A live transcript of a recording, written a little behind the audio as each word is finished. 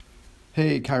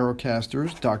Hey,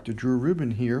 Chirocasters, Dr. Drew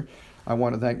Rubin here. I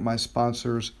want to thank my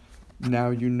sponsors, Now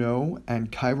You Know and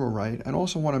ChiroRite, and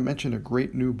also want to mention a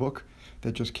great new book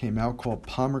that just came out called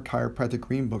Palmer Chiropractic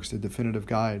Green Books, The Definitive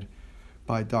Guide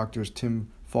by Doctors Tim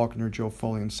Faulkner, Joe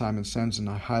Foley, and Simon Sensen.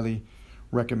 I highly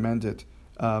recommend it.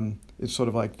 It's sort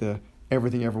of like the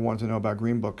everything you ever wanted to know about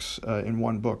green books in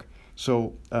one book.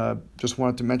 So just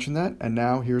wanted to mention that, and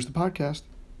now here's the podcast.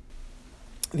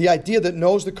 The idea that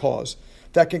knows the cause,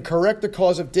 that can correct the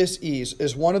cause of dis-ease,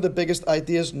 is one of the biggest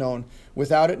ideas known.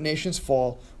 Without it, nations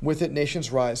fall. With it,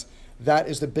 nations rise. That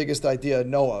is the biggest idea I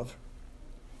know of.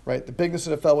 Right? The bigness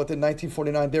of the fell within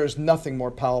 1949, there is nothing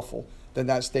more powerful than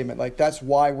that statement. Like, that's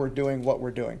why we're doing what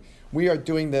we're doing. We are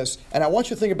doing this. And I want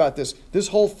you to think about this. This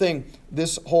whole thing,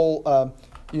 this whole,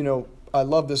 I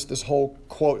love this whole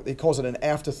quote. He calls it an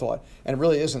afterthought. And it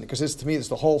really isn't, because to me, it's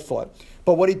the whole thought.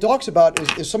 But what he talks about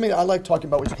is something that I like talking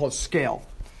about, which is called scale.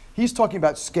 He's talking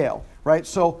about scale, right?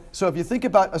 So if you think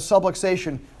about a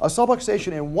subluxation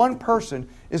in one person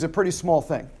is a pretty small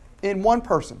thing. In one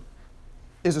person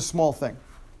is a small thing,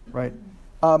 right?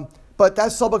 But that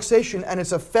subluxation and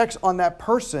its effects on that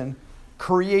person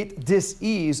create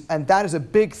dis-ease, and that is a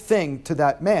big thing to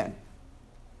that man.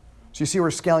 So you see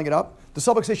we're scaling it up? The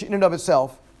subluxation in and of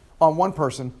itself on one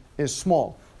person is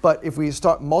small. But if we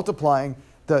start multiplying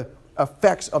the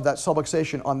effects of that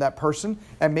subluxation on that person,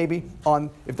 and maybe on,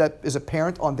 if that is a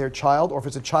parent, on their child, or if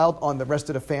it's a child on the rest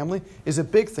of the family, is a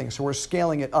big thing. So we're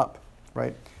scaling it up,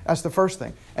 right? That's the first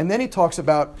thing. And then he talks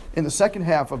about, in the second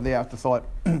half of the afterthought,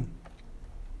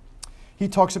 he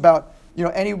talks about,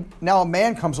 now a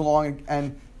man comes along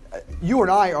and you and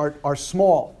I are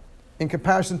small in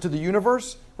comparison to the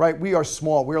universe, right? We are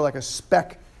small. We're like a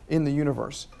speck in the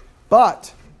universe.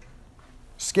 But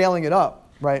scaling it up,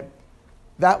 right?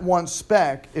 That one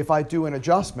speck, if I do an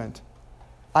adjustment,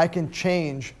 I can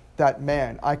change that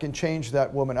man. I can change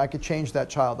that woman. I could change that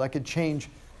child. I could change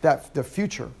the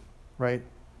future, right?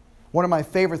 One of my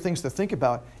favorite things to think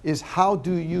about is, how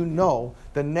do you know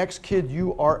the next kid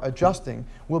you are adjusting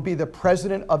will be the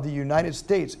president of the United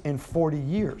States in 40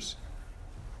 years?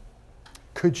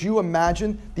 Could you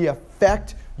imagine the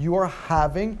effect you are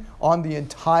having on the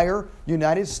entire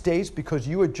United States because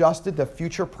you adjusted the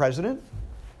future president?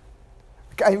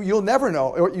 You'll never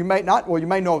know, or you might not. Well, you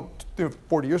might know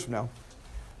 40 years from now.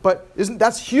 But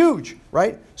that's huge,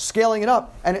 right? Scaling it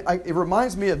up. And it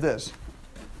reminds me of this. It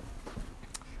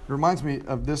reminds me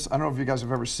of this. I don't know if you guys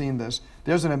have ever seen this.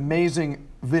 There's an amazing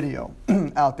video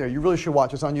out there. You really should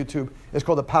watch. It's on YouTube. It's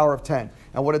called The Power of 10.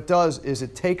 And what it does is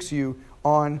it takes you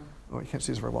on, you can't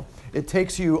see this very well. It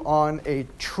takes you on a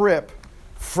trip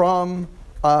from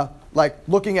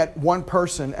looking at one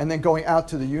person and then going out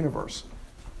to the universe.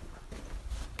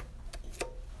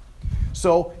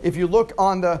 So if you look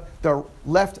on the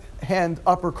left-hand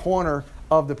upper corner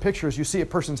of the pictures, you see a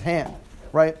person's hand,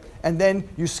 right? And then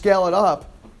you scale it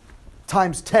up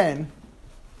times 10,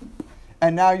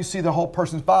 and now you see the whole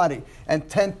person's body. And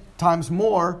 10 times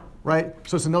more, right?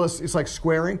 So it's like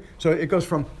squaring. So it goes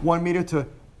from 1 meter to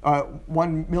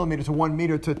 1 millimeter to 1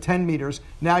 meter to 10 meters.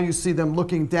 Now you see them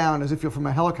looking down as if you're from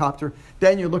a helicopter.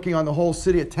 Then you're looking on the whole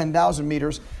city at 10,000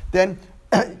 meters. Then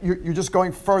you're just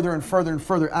going further and further and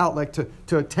further out, like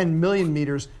to 10 million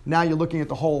meters. Now you're looking at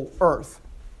the whole Earth,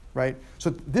 right?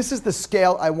 So this is the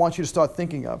scale I want you to start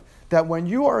thinking of, that when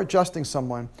you are adjusting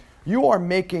someone, you are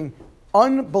making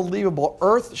unbelievable,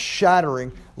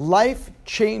 earth-shattering,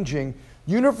 life-changing,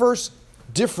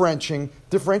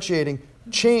 universe-differentiating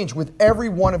change with every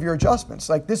one of your adjustments.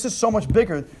 Like, this is so much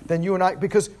bigger than you and I,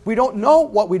 because we don't know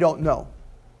what we don't know,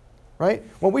 right?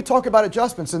 When we talk about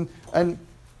adjustments and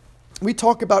we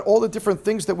talk about all the different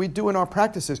things that we do in our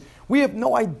practices, we have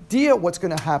no idea what's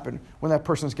going to happen when that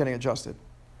person is getting adjusted,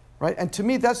 right? And to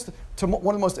me, that's one of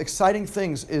the most exciting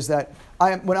things, is that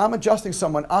when I'm adjusting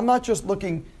someone, I'm not just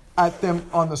looking at them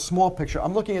on the small picture.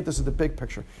 I'm looking at this as the big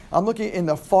picture. I'm looking in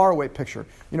the faraway picture.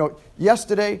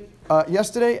 Yesterday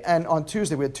and on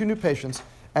Tuesday, we had 2 new patients,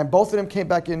 and both of them came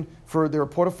back in for their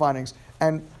report of findings,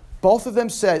 and both of them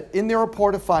said in their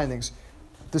report of findings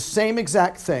the same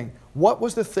exact thing. What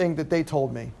was the thing that they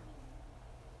told me?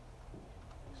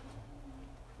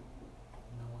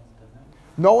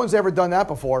 No one's ever done that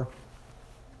before.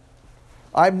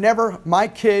 My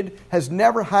kid has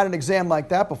never had an exam like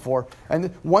that before.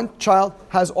 And one child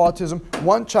has autism,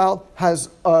 one child has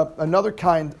another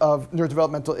kind of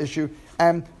neurodevelopmental issue,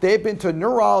 and they've been to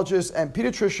neurologists and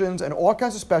pediatricians and all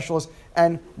kinds of specialists,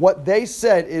 and what they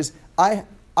said is,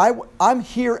 I'm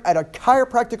here at a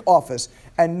chiropractic office,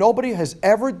 and nobody has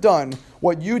ever done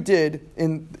what you did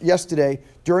yesterday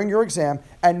during your exam,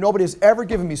 and nobody has ever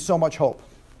given me so much hope.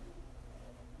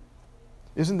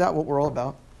 Isn't that what we're all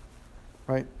about?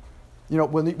 Right? You know,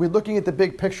 when we're looking at the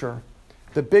big picture,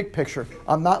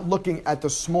 I'm not looking at the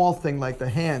small thing like the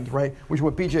hand, right? Which is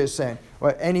what BJ is saying.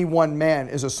 Right? Any one man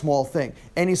is a small thing.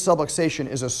 Any subluxation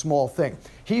is a small thing.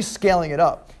 He's scaling it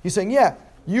up. He's saying, yeah,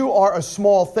 you are a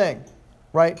small thing,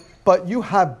 right? But you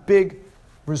have big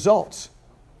results,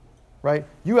 right?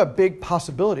 You have big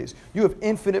possibilities. You have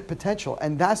infinite potential.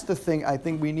 And that's the thing I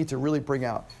think we need to really bring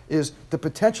out, is the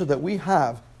potential that we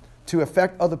have to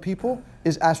affect other people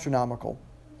is astronomical,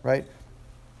 right?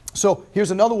 So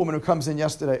here's another woman who comes in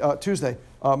Tuesday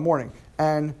morning,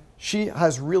 and she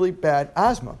has really bad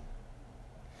asthma.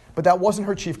 But that wasn't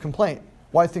her chief complaint.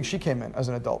 Why do you think she came in as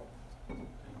an adult?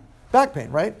 Back pain,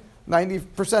 right?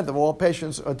 90% of all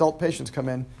patients, adult patients, come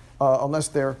in unless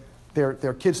their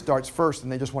kid starts first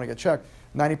and they just want to get checked.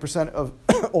 90% of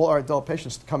all our adult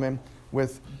patients come in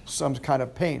with some kind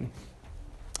of pain.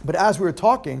 But as we were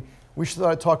talking, we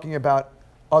started talking about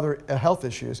other health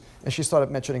issues, and she started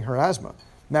mentioning her asthma.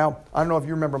 Now, I don't know if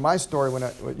you remember my story when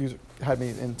you had me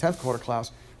in 10th quarter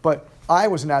class, but I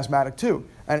was an asthmatic too.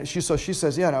 And she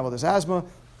says, yeah, now with this asthma,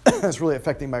 it's really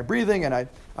affecting my breathing, and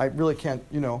I really can't,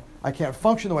 I can't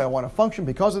function the way I want to function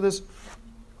because of this.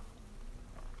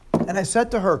 And I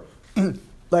said to her,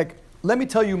 let me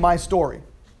tell you my story,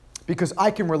 because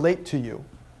I can relate to you,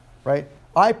 right?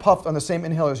 I puffed on the same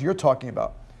inhalers you're talking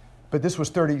about, but this was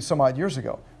 30 some odd years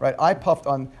ago, right? I puffed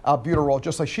on albuterol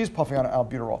just like she's puffing on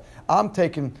albuterol. I'm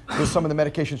taking some of the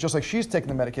medications just like she's taking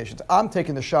the medications. I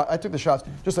took the shots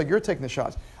just like you're taking the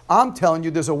shots. I'm telling you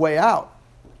there's a way out.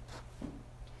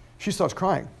 She starts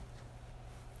crying.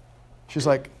 She's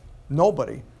like,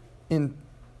 nobody in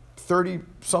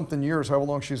 30-something years, however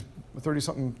long she's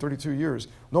 30-something, 32 years,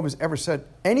 nobody's ever said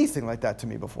anything like that to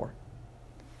me before.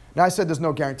 Now, I said there's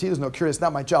no guarantee, there's no cure. It's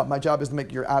not my job. My job is to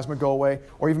make your asthma go away,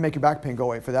 or even make your back pain go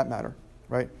away, for that matter,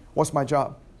 right? What's my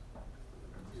job?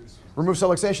 Remove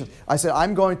subluxations. I said,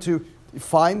 I'm going to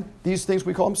find these things,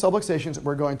 we call them subluxations.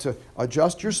 We're going to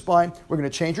adjust your spine. We're going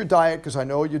to change your diet, because I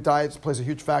know your diet plays a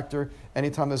huge factor.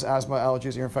 Anytime there's asthma,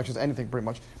 allergies, ear infections, anything pretty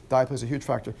much, diet plays a huge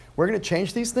factor. We're going to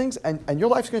change these things, and your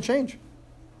life's going to change.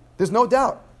 There's no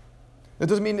doubt. It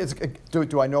doesn't mean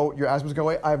do I know your asthma's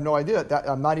going away? I have no idea.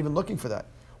 I'm not even looking for that.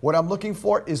 What I'm looking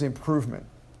for is improvement,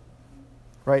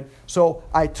 right? So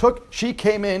she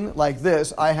came in like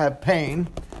this, I have pain,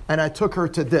 and I took her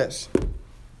to this.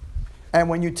 And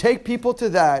when you take people to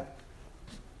that,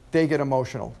 they get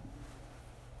emotional,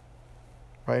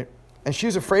 right? And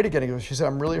she's afraid of getting, she said,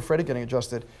 I'm really afraid of getting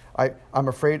adjusted. I'm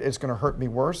afraid it's going to hurt me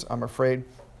worse. I'm afraid,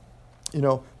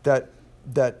 that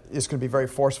it's going to be very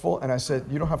forceful. And I said,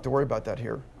 you don't have to worry about that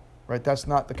here, right? That's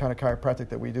not the kind of chiropractic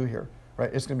that we do here,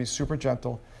 right? It's going to be super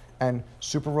gentle and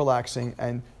super relaxing,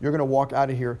 and you're going to walk out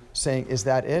of here saying, is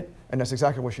that it? And that's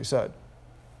exactly what she said.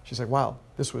 She's like, wow,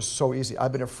 this was so easy.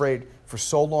 I've been afraid for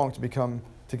so long to become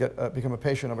a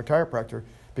patient of a chiropractor,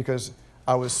 because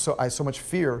I had so much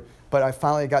fear, but I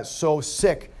finally got so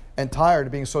sick and tired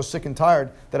of being so sick and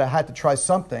tired that I had to try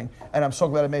something, and I'm so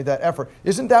glad I made that effort.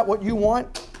 Isn't that what you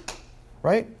want?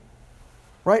 Right?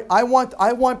 Right? I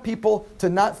want people to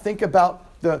not think about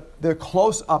the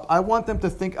close-up. I want them to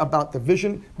think about the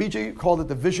vision. BJ called it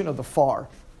the vision of the far.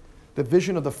 The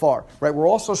vision of the far. Right? We're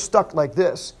also stuck like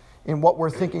this in what we're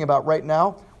thinking about right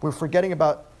now. We're forgetting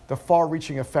about the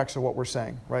far-reaching effects of what we're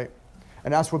saying. Right?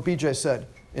 And that's what BJ said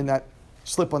in that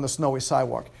slip on the snowy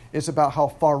sidewalk. It's about how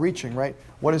far-reaching, right?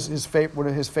 What are his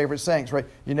favorite sayings, right?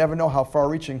 You never know how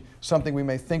far-reaching something we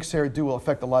may think, say, or do will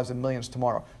affect the lives of millions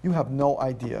tomorrow. You have no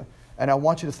idea. And I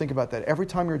want you to think about that. Every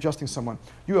time you're adjusting someone,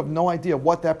 you have no idea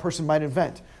what that person might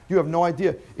invent. You have no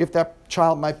idea if that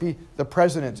child might be the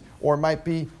president, or might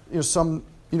be some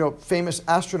famous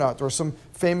astronaut, or some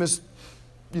famous,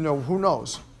 who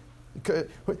knows.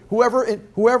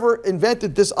 Whoever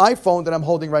invented this iPhone that I'm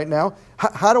holding right now,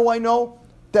 how do I know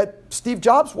that Steve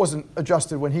Jobs wasn't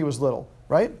adjusted when he was little,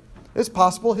 right? It's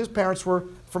possible. His parents were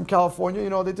from California.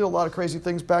 They did a lot of crazy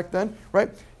things back then, right?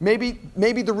 Maybe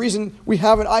the reason we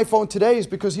have an iPhone today is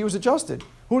because he was adjusted.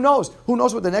 Who knows? Who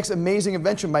knows what the next amazing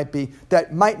invention might be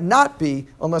that might not be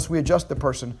unless we adjust the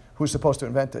person who's supposed to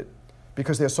invent it,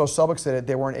 because they're so subluxated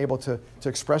they weren't able to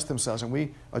express themselves, and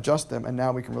we adjust them, and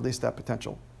now we can release that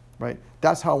potential, right?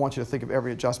 That's how I want you to think of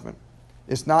every adjustment.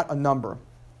 It's not a number.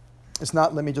 It's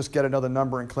not, let me just get another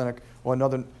number in clinic, or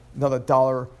another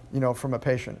dollar, from a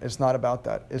patient. It's not about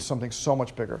that. It's something so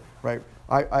much bigger, right?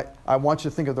 I want you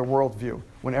to think of the world view.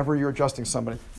 Whenever you're adjusting somebody,